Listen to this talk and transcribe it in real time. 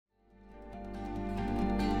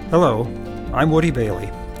Hello, I'm Woody Bailey.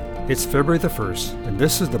 It's February the 1st, and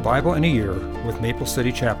this is the Bible in a Year with Maple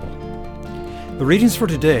City Chapel. The readings for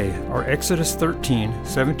today are Exodus 13,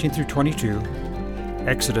 17 through 22,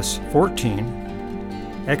 Exodus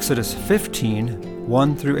 14, Exodus 15,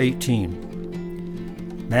 1 through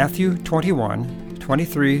 18, Matthew 21,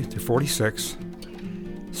 23 through 46,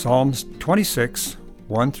 Psalms 26,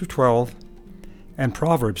 1 through 12, and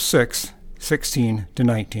Proverbs 6, 16 to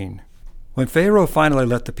 19. When Pharaoh finally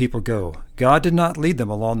let the people go, God did not lead them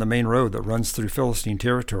along the main road that runs through Philistine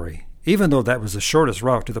territory, even though that was the shortest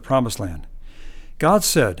route to the Promised Land. God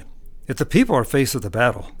said, if the people are faced with a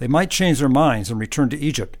battle, they might change their minds and return to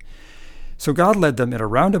Egypt. So God led them in a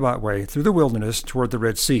roundabout way through the wilderness toward the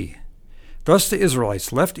Red Sea. Thus the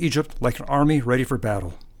Israelites left Egypt like an army ready for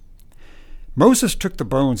battle. Moses took the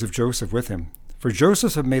bones of Joseph with him, for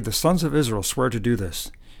Joseph had made the sons of Israel swear to do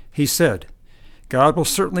this. He said, God will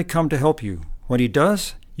certainly come to help you. When he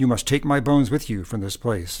does, you must take my bones with you from this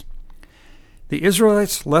place. The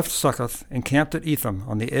Israelites left Succoth and camped at Etham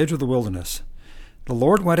on the edge of the wilderness. The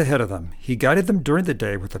Lord went ahead of them. He guided them during the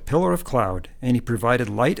day with a pillar of cloud, and he provided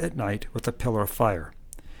light at night with a pillar of fire.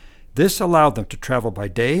 This allowed them to travel by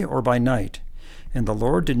day or by night, and the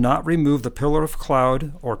Lord did not remove the pillar of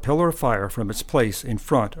cloud or pillar of fire from its place in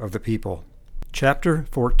front of the people. Chapter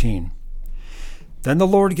 14. Then the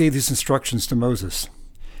Lord gave these instructions to Moses.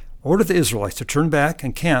 Order the Israelites to turn back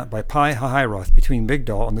and camp by Pi-hahiroth between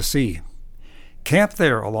Migdol and the sea. Camp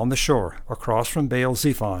there along the shore, across from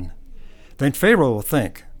Baal-zephon. Then Pharaoh will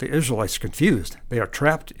think, the Israelites are confused. They are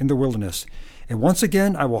trapped in the wilderness. And once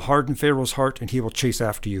again I will harden Pharaoh's heart, and he will chase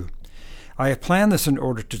after you. I have planned this in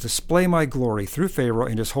order to display my glory through Pharaoh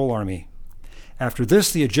and his whole army. After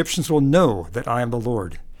this the Egyptians will know that I am the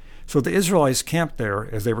Lord. So the Israelites camped there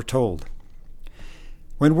as they were told.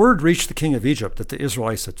 When word reached the king of Egypt that the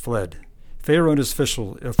Israelites had fled, Pharaoh and his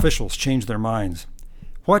officials changed their minds.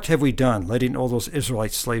 What have we done, letting all those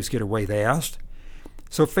Israelite slaves get away? They asked.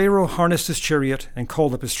 So Pharaoh harnessed his chariot and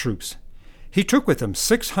called up his troops. He took with him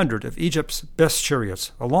 600 of Egypt's best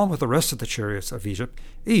chariots, along with the rest of the chariots of Egypt,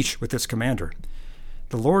 each with its commander.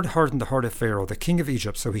 The Lord hardened the heart of Pharaoh, the king of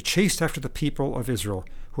Egypt, so he chased after the people of Israel,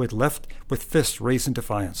 who had left with fists raised in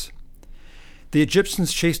defiance. The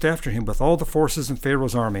Egyptians chased after him with all the forces in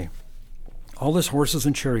Pharaoh's army, all his horses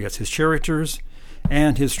and chariots, his charioteers,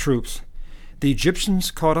 and his troops. The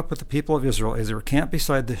Egyptians caught up with the people of Israel as they were camped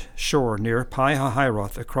beside the shore near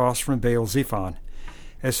Pi-hahiroth across from Baal-zephon.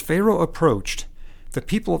 As Pharaoh approached, the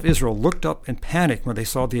people of Israel looked up in panic when they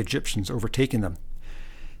saw the Egyptians overtaking them.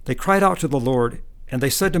 They cried out to the Lord, and they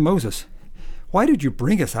said to Moses, "Why did you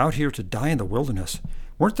bring us out here to die in the wilderness?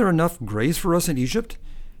 Weren't there enough graves for us in Egypt?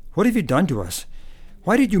 What have you done to us?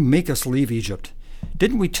 Why did you make us leave Egypt?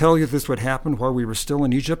 Didn't we tell you this would happen while we were still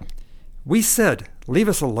in Egypt? We said, 'Leave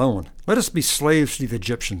us alone. Let us be slaves to the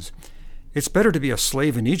Egyptians. It's better to be a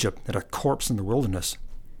slave in Egypt than a corpse in the wilderness.'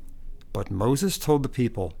 But Moses told the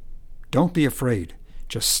people, 'Don't be afraid.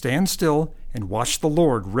 Just stand still and watch the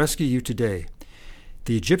Lord rescue you today.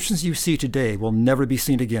 The Egyptians you see today will never be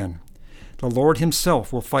seen again. The Lord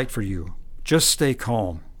himself will fight for you. Just stay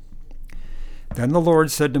calm.' Then the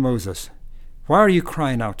Lord said to Moses, 'Why are you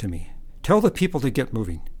crying out to me? Tell the people to get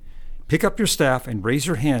moving. Pick up your staff and raise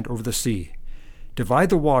your hand over the sea. Divide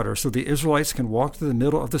the water so the Israelites can walk through the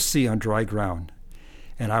middle of the sea on dry ground.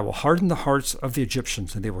 And I will harden the hearts of the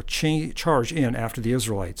Egyptians, and they will charge in after the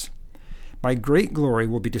Israelites. My great glory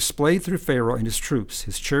will be displayed through Pharaoh and his troops,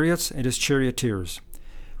 his chariots and his charioteers.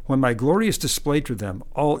 When my glory is displayed to them,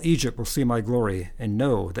 all Egypt will see my glory and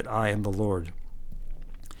know that I am the Lord.'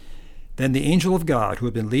 Then the angel of God, who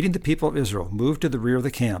had been leading the people of Israel, moved to the rear of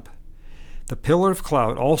the camp. The pillar of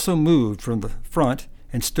cloud also moved from the front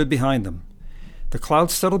and stood behind them. The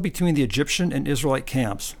cloud settled between the Egyptian and Israelite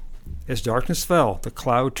camps. As darkness fell, the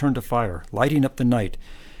cloud turned to fire, lighting up the night.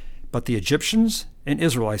 But the Egyptians and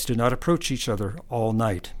Israelites did not approach each other all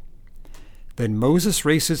night. Then Moses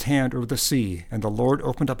raised his hand over the sea, and the Lord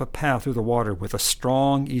opened up a path through the water with a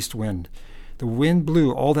strong east wind. The wind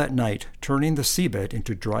blew all that night, turning the seabed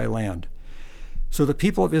into dry land. So the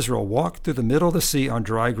people of Israel walked through the middle of the sea on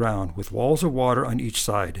dry ground, with walls of water on each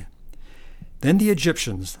side. Then the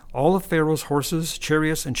Egyptians, all of Pharaoh's horses,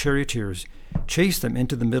 chariots, and charioteers, chased them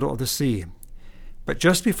into the middle of the sea. But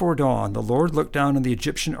just before dawn, the Lord looked down on the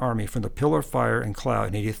Egyptian army from the pillar of fire and cloud,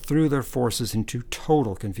 and he threw their forces into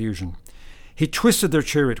total confusion. He twisted their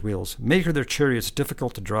chariot wheels, making their chariots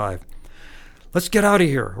difficult to drive. "Let's get out of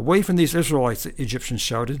here, away from these Israelites," the Egyptians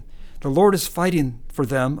shouted. "The Lord is fighting for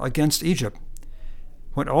them against Egypt."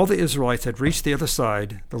 When all the Israelites had reached the other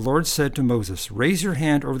side, the Lord said to Moses, "Raise your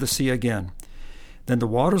hand over the sea again." Then the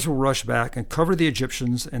waters will rush back and cover the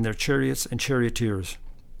Egyptians and their chariots and charioteers.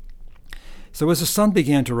 So as the sun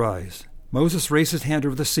began to rise, Moses raised his hand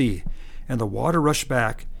over the sea, and the water rushed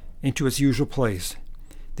back into its usual place.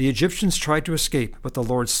 The Egyptians tried to escape, but the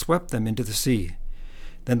Lord swept them into the sea.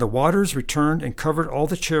 Then the waters returned and covered all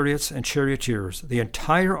the chariots and charioteers, the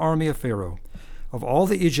entire army of Pharaoh. Of all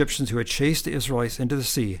the Egyptians who had chased the Israelites into the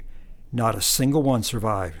sea, not a single one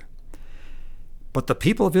survived. But the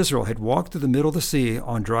people of Israel had walked through the middle of the sea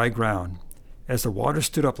on dry ground, as the water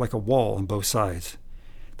stood up like a wall on both sides.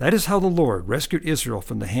 That is how the Lord rescued Israel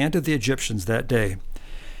from the hand of the Egyptians that day.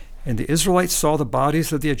 And the Israelites saw the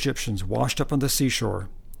bodies of the Egyptians washed up on the seashore.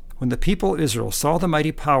 When the people of Israel saw the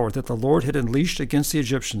mighty power that the Lord had unleashed against the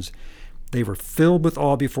Egyptians, they were filled with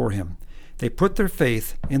awe before him. They put their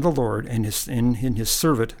faith in the Lord and in his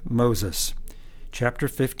servant Moses. Chapter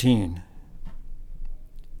 15.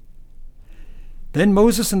 Then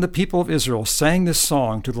Moses and the people of Israel sang this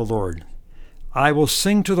song to the Lord. I will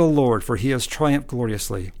sing to the Lord, for he has triumphed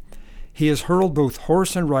gloriously. He has hurled both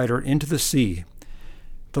horse and rider into the sea.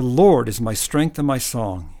 The Lord is my strength and my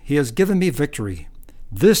song. He has given me victory.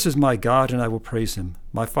 This is my God, and I will praise him,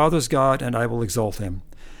 my father's God, and I will exalt him.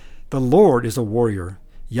 The Lord is a warrior.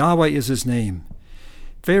 Yahweh is his name.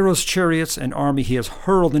 Pharaoh's chariots and army he has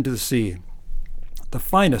hurled into the sea. The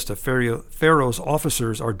finest of Pharaoh's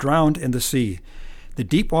officers are drowned in the sea. The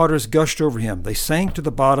deep waters gushed over him. They sank to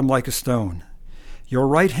the bottom like a stone. Your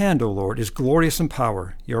right hand, O Lord, is glorious in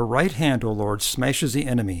power. Your right hand, O Lord, smashes the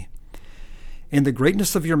enemy. In the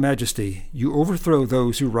greatness of your majesty, you overthrow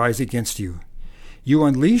those who rise against you. You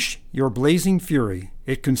unleash your blazing fury.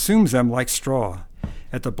 It consumes them like straw.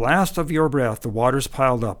 At the blast of your breath, the waters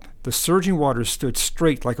piled up. The surging waters stood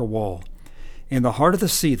straight like a wall. In the heart of the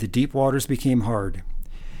sea, the deep waters became hard.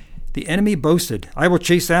 The enemy boasted, I will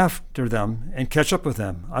chase after them and catch up with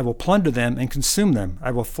them. I will plunder them and consume them.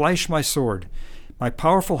 I will flash my sword. My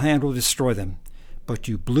powerful hand will destroy them. But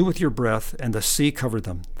you blew with your breath, and the sea covered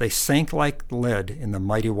them. They sank like lead in the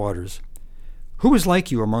mighty waters. Who is like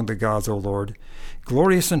you among the gods, O Lord?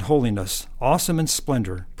 Glorious in holiness, awesome in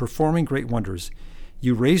splendor, performing great wonders.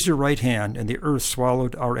 You raised your right hand, and the earth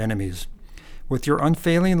swallowed our enemies. With your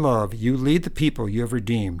unfailing love, you lead the people you have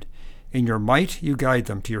redeemed. In your might, you guide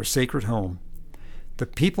them to your sacred home. The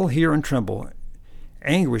people hear and tremble.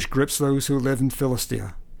 Anguish grips those who live in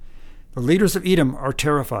Philistia. The leaders of Edom are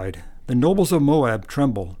terrified. The nobles of Moab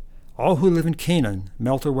tremble. All who live in Canaan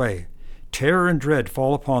melt away. Terror and dread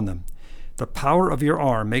fall upon them. The power of your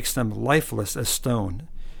arm makes them lifeless as stone,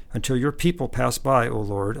 until your people pass by, O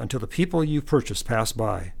Lord, until the people you purchased pass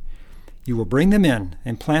by. You will bring them in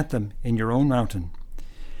and plant them in your own mountain.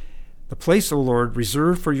 The place, O Lord,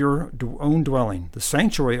 reserved for your own dwelling, the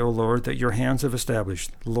sanctuary, O Lord, that your hands have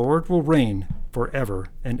established. The Lord will reign forever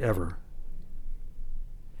and ever.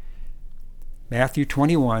 Matthew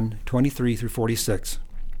 21:23-46.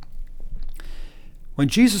 When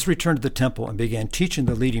Jesus returned to the temple and began teaching,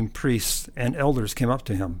 the leading priests and elders came up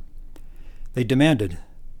to him. They demanded,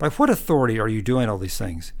 By what authority are you doing all these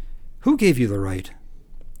things? Who gave you the right?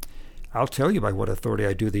 I'll tell you by what authority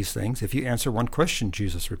I do these things if you answer one question,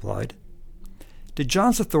 Jesus replied. Did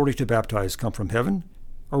John's authority to baptize come from heaven,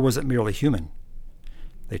 or was it merely human?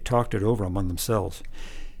 They talked it over among themselves.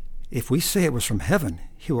 If we say it was from heaven,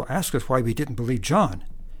 he will ask us why we didn't believe John.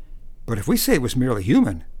 But if we say it was merely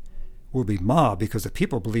human, we'll be mobbed because the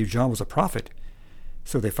people believed John was a prophet.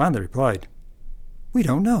 So they finally replied, We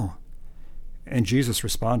don't know. And Jesus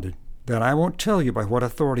responded, Then I won't tell you by what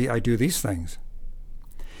authority I do these things.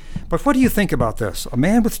 But what do you think about this? A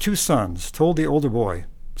man with 2 sons told the older boy,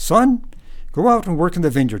 Son, go out and work in the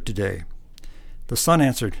vineyard today. The son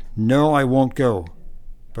answered, No, I won't go.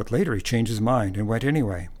 But later he changed his mind and went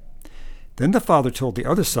anyway. Then the father told the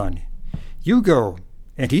other son, You go.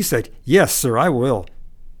 And he said, Yes, sir, I will.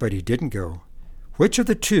 But he didn't go. Which of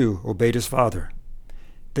the 2 obeyed his father?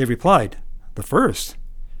 They replied, The first.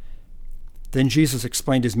 Then Jesus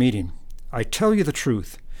explained his meaning. I tell you the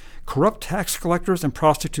truth. Corrupt tax collectors and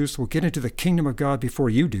prostitutes will get into the kingdom of God before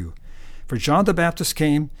you do. For John the Baptist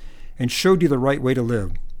came and showed you the right way to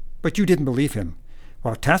live, but you didn't believe him,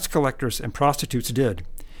 while tax collectors and prostitutes did.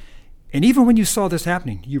 And even when you saw this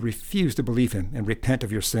happening, you refused to believe him and repent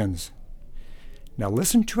of your sins. Now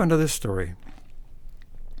listen to another story.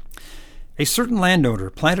 A certain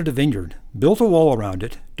landowner planted a vineyard, built a wall around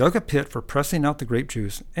it, dug a pit for pressing out the grape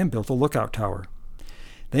juice, and built a lookout tower.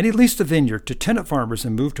 Then he leased the vineyard to tenant farmers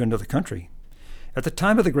and moved to another country. At the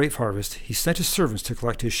time of the grape harvest, he sent his servants to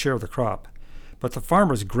collect his share of the crop. But the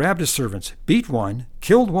farmers grabbed his servants, beat one,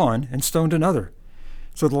 killed one, and stoned another.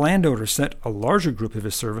 So the landowner sent a larger group of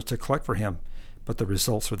his servants to collect for him, but the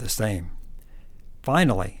results were the same.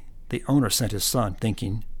 Finally, the owner sent his son,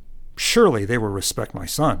 thinking, surely they will respect my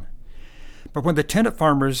son. But when the tenant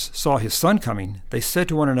farmers saw his son coming, they said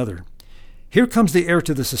to one another, here comes the heir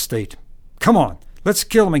to this estate. Come on, let's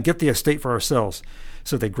kill him and get the estate for ourselves.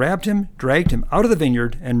 So they grabbed him, dragged him out of the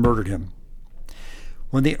vineyard, and murdered him.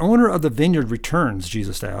 When the owner of the vineyard returns,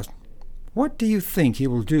 Jesus asked, what do you think he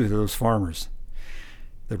will do to those farmers?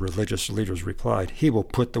 The religious leaders replied, he will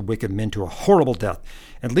put the wicked men to a horrible death,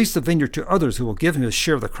 and lease the vineyard to others who will give him his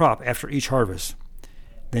share of the crop after each harvest.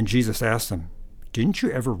 Then Jesus asked them, didn't you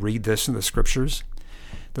ever read this in the Scriptures?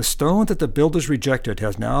 The stone that the builders rejected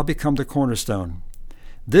has now become the cornerstone.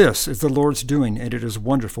 This is the Lord's doing, and it is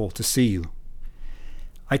wonderful to see you.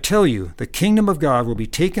 I tell you, the kingdom of God will be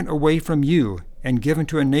taken away from you and given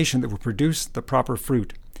to a nation that will produce the proper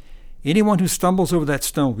fruit. Anyone who stumbles over that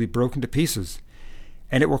stone will be broken to pieces,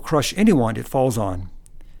 and it will crush anyone it falls on.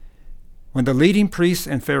 When the leading priests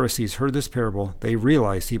and Pharisees heard this parable, they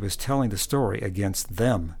realized he was telling the story against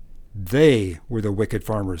them. They were the wicked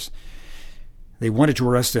farmers. They wanted to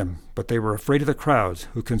arrest him, but they were afraid of the crowds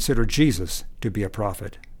who considered Jesus to be a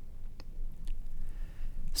prophet.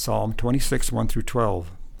 Psalm 26, 1 through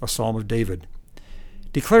 12, a psalm of David.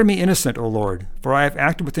 Declare me innocent, O Lord, for I have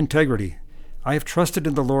acted with integrity. I have trusted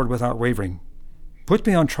in the Lord without wavering. Put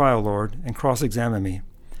me on trial, Lord, and cross-examine me.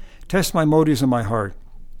 Test my motives and my heart,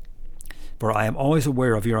 for I am always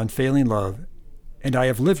aware of your unfailing love, and I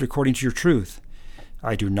have lived according to your truth.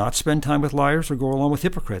 I do not spend time with liars or go along with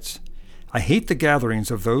hypocrites. I hate the gatherings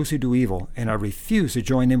of those who do evil, and I refuse to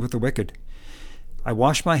join in with the wicked. I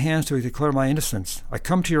wash my hands to declare my innocence. I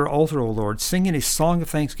come to your altar, O Lord, singing a song of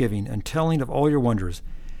thanksgiving and telling of all your wonders.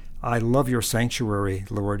 I love your sanctuary,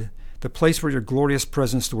 Lord, the place where your glorious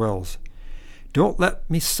presence dwells. Don't let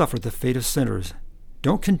me suffer the fate of sinners.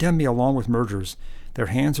 Don't condemn me along with murderers. Their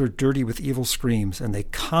hands are dirty with evil schemes, and they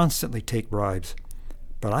constantly take bribes.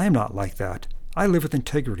 But I am not like that. I live with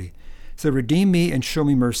integrity. So redeem me and show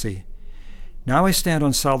me mercy. Now I stand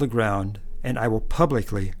on solid ground, and I will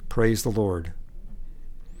publicly praise the Lord.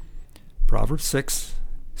 Proverbs 6,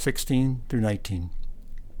 16 through 19.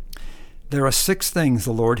 There are 6 things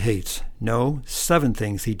the Lord hates. No, 7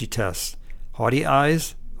 things he detests. Haughty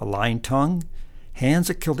eyes, a lying tongue, hands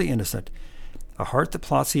that kill the innocent, a heart that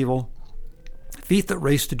plots evil, feet that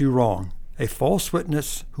race to do wrong, a false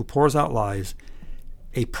witness who pours out lies,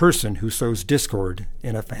 a person who sows discord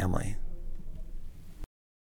in a family.